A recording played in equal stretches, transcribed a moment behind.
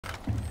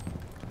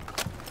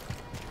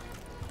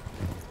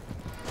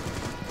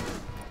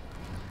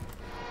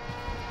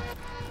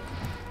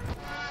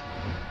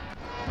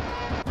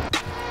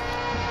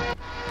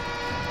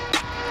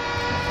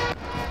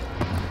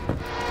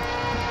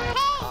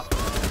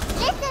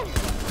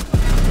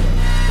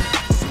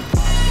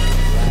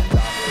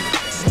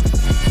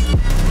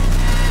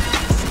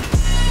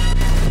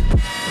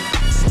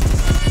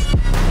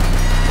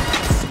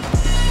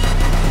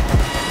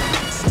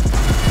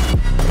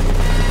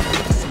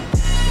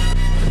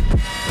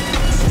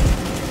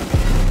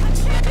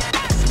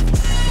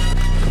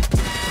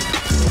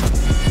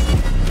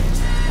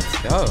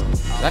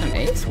that an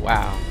ace?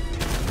 Wow.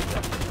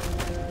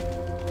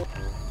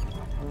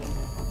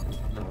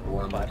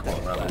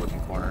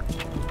 Corner.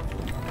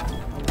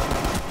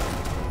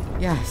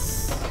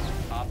 Yes.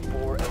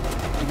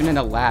 Even in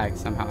a lag,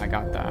 somehow I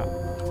got that.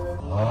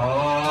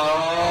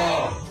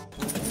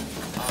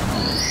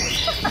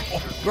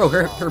 Bro,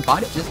 her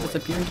body just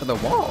disappeared into the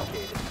wall.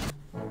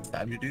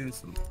 Time to do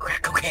some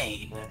crack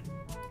cocaine.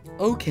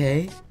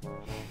 Okay.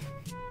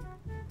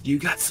 You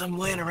got some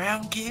laying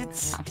around,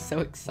 kids? I'm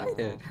so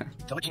excited.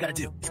 So what you gotta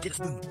do is get a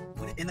spoon,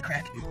 put it in the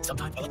crack.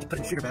 Sometimes I like to put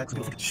it in sugar bags so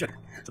people think it's sugar.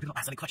 So people don't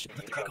ask any questions.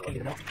 Let the crack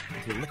cocaine melt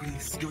into a liquidy,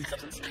 steely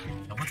substance.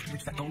 And once it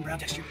reaches that golden brown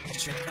texture, I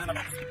just shake it out of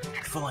my mouth.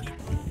 Full on you.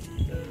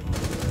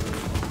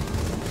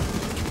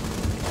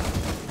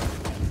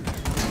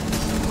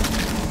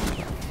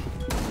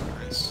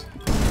 Nice.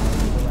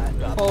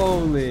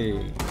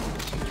 Holy.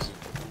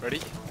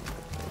 Ready?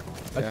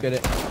 Let's get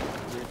it.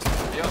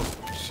 Yo.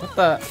 What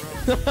the?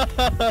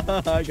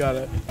 I got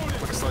it.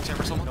 Like a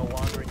sledgehammer or someone? No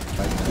longer.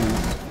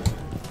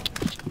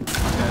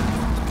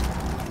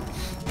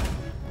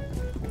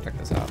 Check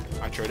this out.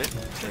 I traded.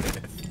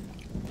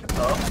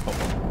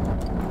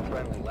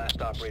 Friendly,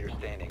 last operator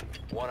standing.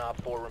 One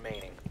op 4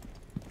 remaining.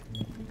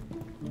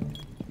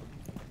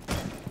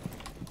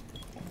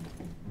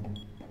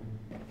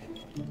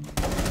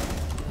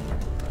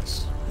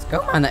 Nice. Let's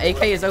go on, the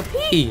AK is OP!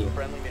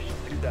 Friendly mission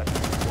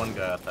successful. One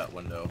guy out that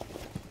window.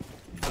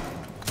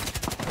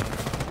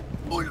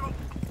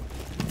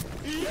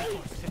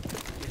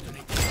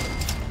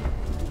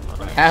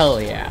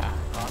 Hell yeah.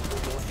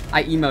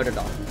 I emoted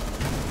off.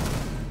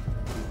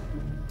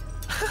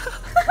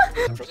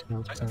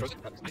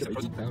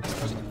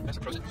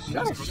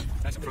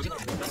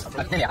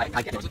 Yeah,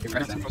 I get it. You're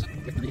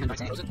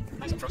frozen.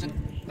 Nice, I'm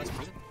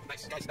frozen.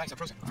 Nice, guys, nice, I'm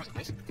frozen.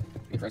 Nice.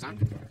 You frozen?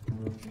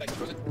 Nice, I'm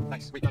frozen.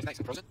 Nice. Wait, guys, nice,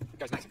 I'm frozen.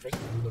 Guys, nice, I'm frozen.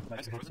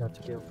 Nice, I'm frozen.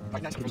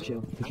 Right, nice, I'm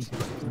frozen. Nice.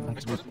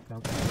 Nice, I'm frozen.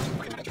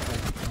 Okay, I got you.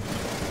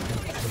 Nice,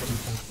 I'm frozen.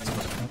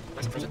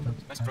 Nice, I'm frozen.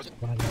 Nice, I'm frozen. Nice, I'm frozen. Nice,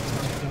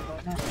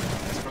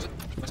 I'm frozen.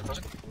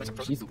 Nice, I'm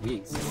frozen. Jeez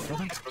Louise. Nice,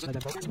 I'm frozen.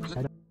 Nice, I'm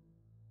frozen.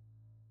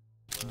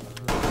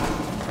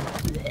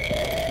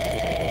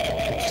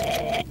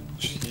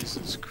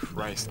 Jesus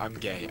Christ, I'm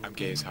gay. I'm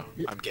gay as hell.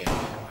 I'm gay.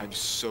 I'm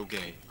so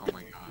gay. Oh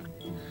my god.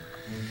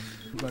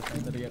 Look, I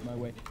better get my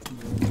way.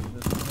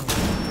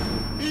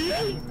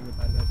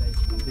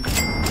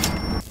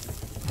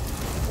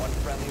 One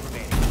friendly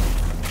remaining.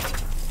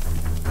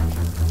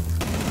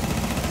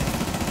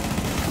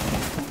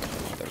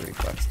 The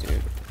reflex,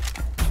 dude.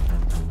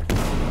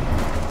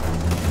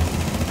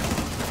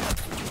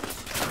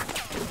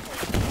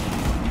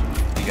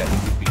 You got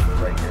two people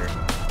right here.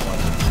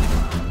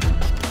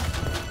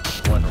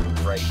 One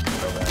right,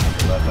 the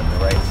left, and the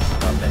right.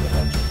 Not many of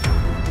them.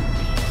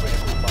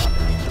 Critical bomb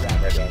interact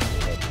Right against on. the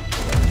head.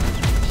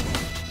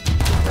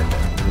 Right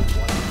there.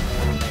 1 op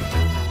 4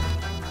 remaining.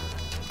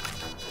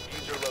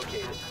 User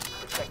located.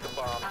 Protect the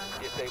bomb.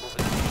 Disable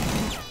the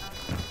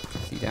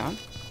Is he down?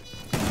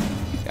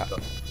 Yeah. There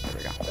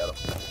we go. Got him.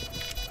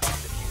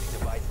 diffusing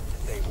device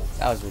disabled.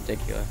 That was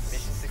ridiculous.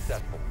 Mission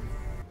successful.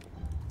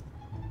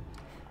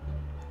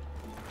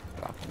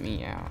 Knocked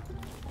me out.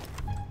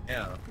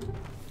 Yeah.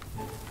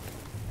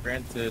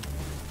 Granted,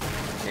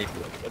 maybe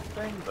a good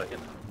thing, but you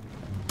know.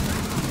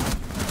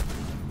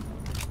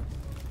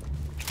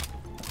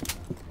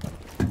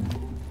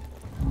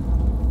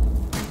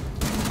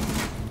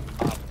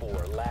 Op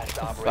 4, last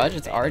operator Fudge,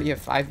 it's standing. already a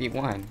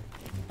 5v1.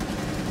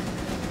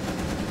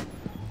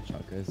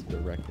 Chaka is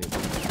directly.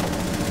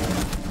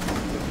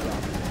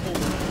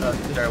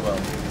 Stairwell.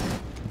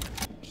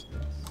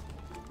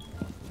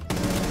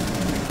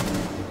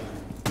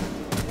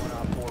 One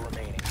op 4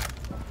 remaining.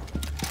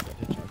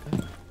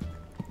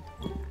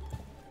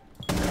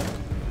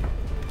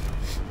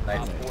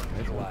 Nice. Op 4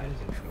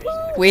 neutralized.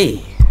 Mission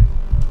Wee!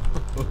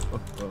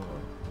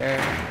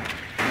 There.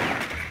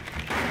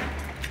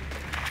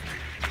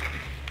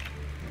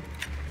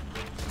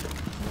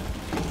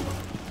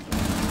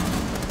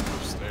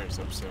 Upstairs,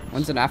 upstairs.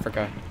 One's in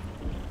Africa.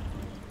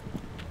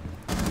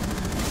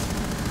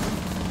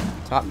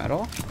 Top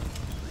metal?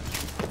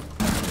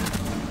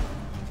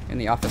 In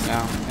the office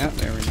now. Yep,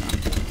 there we go.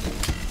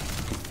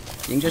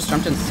 Ying just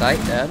jumped in sight,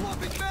 dead.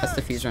 That's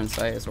the diffuser in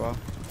sight as well.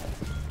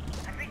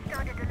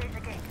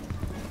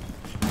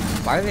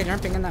 Why are they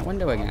jumping in that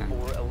window again?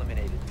 4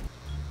 eliminated.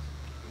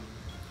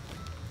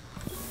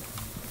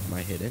 Am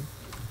I hidden?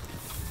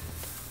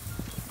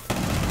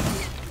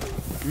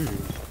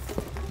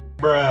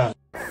 Bruh.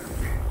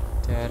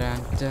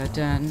 Da-dun,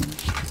 da-dun,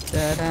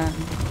 da-dun,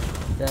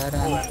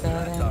 da-dun,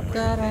 da-dun,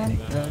 da-dun,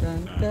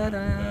 da-dun,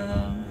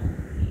 da-dun.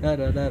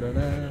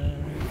 Da-da-da-da-da.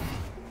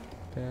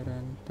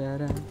 Da-dun,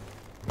 da-dun,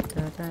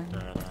 da-dun,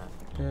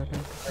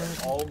 da-dun,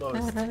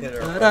 Almost hit her.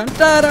 da-dun,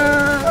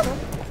 da-dun.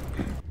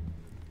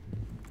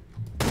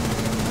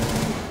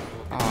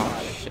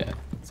 Oh shit,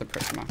 it's a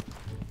Prisma.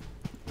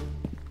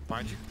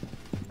 Behind you.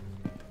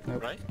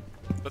 Nope. Right?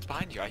 What's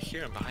behind you? I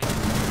hear him behind you.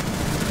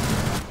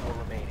 4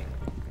 remaining.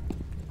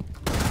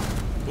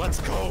 Let's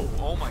go!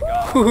 Oh my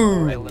god.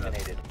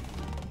 Eliminated.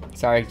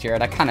 Sorry,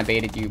 Jared, I kind of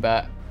baited you,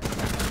 but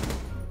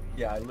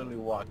Yeah, I literally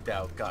walked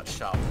out, got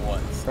shot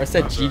once. First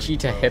said GG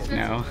to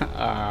Hypno.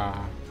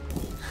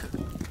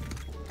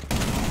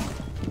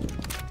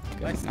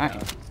 Good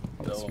night.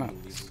 Holy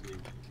smokes.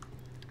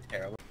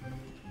 Terrible.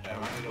 Yeah,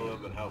 I need a little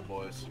bit of help,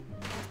 boys.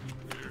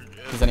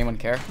 Does anyone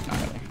care? Not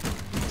really.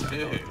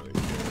 Dude.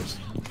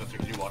 That's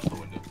because you watch the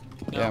window.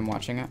 Yeah, I'm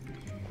watching it.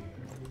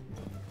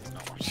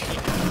 Not watching.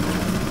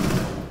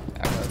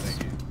 That was.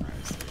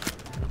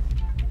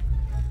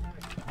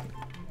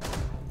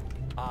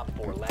 Op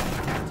 4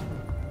 last.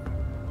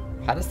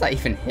 How does that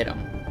even hit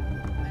him?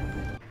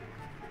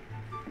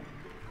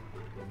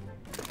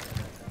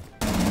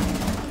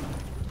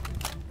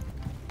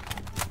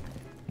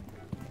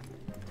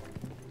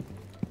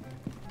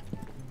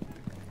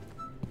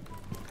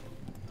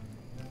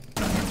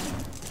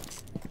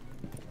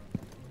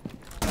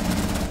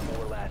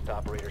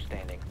 Operator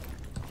standing.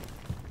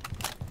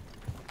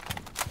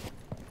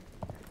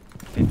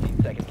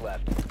 15 seconds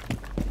left.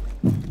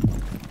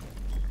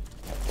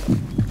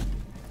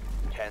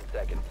 10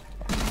 seconds.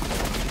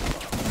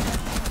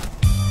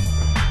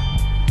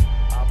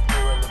 Op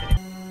 4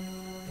 eliminated.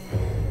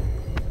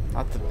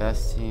 Not the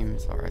best team.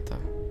 It's alright though.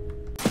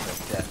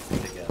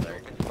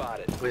 Together.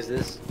 Spotted. Was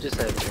this just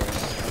a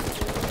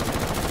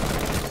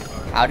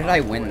How did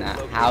I win that?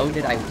 How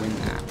did I win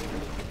that?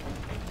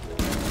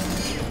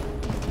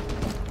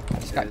 I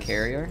just got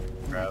carrier?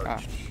 Oh my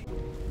gosh.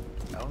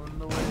 Out in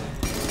the way.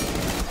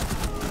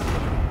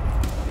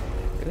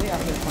 Really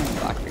out here playing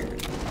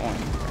Blackbeard? Oh.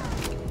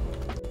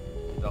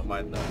 Don't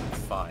mind them.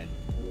 It's fine.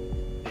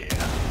 I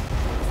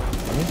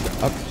think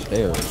they're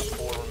upstairs.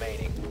 4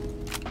 remaining.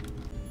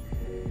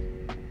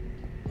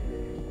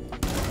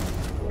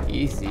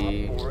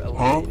 Easy. Op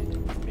 4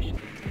 eliminated.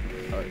 Mission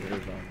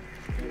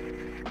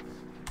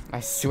I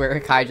swear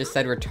Kai just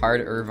said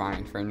retard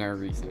Irvine for no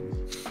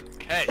reason.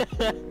 Okay.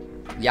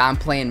 Yeah, I'm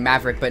playing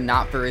Maverick, but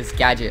not for his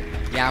gadget.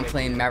 Yeah, I'm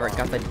playing Maverick.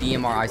 Got the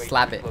DMR. I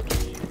slap it.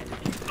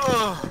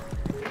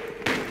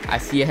 I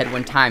see your head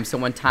one time, so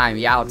one time.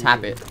 Yeah, I'll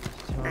tap it.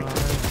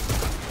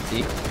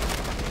 See?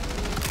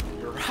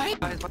 You're right.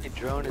 My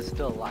drone is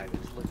still alive.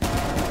 It's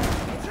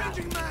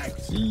looking.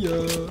 See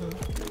ya.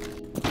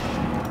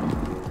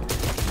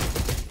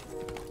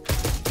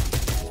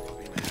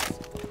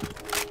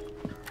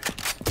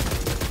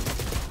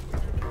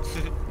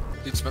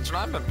 Dude, Spencer and I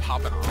have been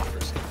popping off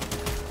or something.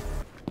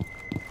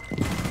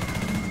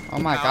 Oh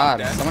my Oh, god,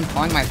 Dad. is someone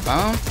calling my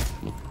phone?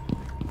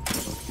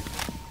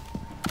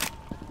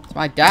 It's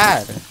my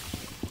dad.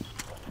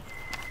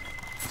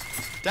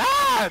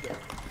 Dad!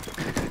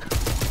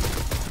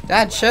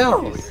 Dad,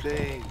 chill.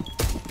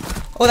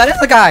 Oh, that is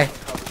the guy.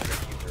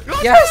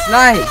 Yes,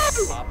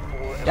 nice. Op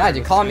 4 Dad,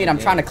 you're calling me and I'm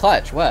trying to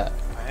clutch. What?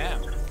 I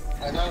am.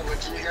 I know, but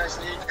do you guys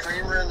need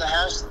creamer in the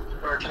house,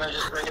 or can I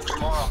just bring it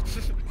tomorrow?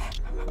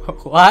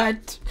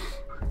 What?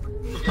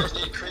 You guys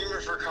need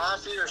creamer for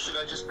coffee, or should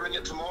I just bring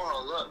it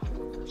tomorrow? Look.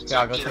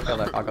 Yeah, I'll go take a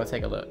look. I'll go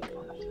take a look.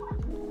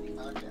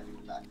 Okay,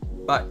 bye.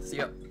 Bye. See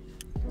ya.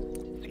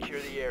 Secure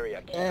the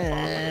area. Keep the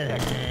bomb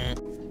protected.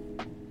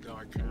 No,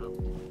 I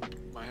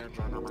can't. My hands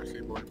aren't on my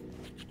keyboard.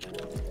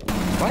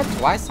 What?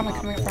 Why is someone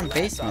coming from Stop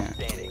basement?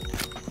 standing.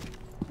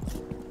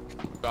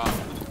 God.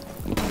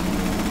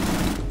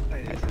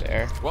 Right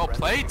there. Well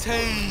played,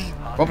 team!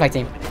 Roleplay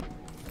team.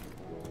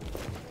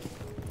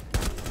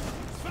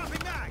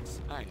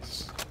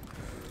 Nice.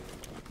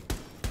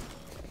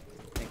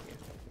 Thank you.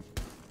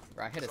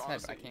 Bro, I hit his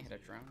head, but I can't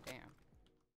hit a drone. Damn.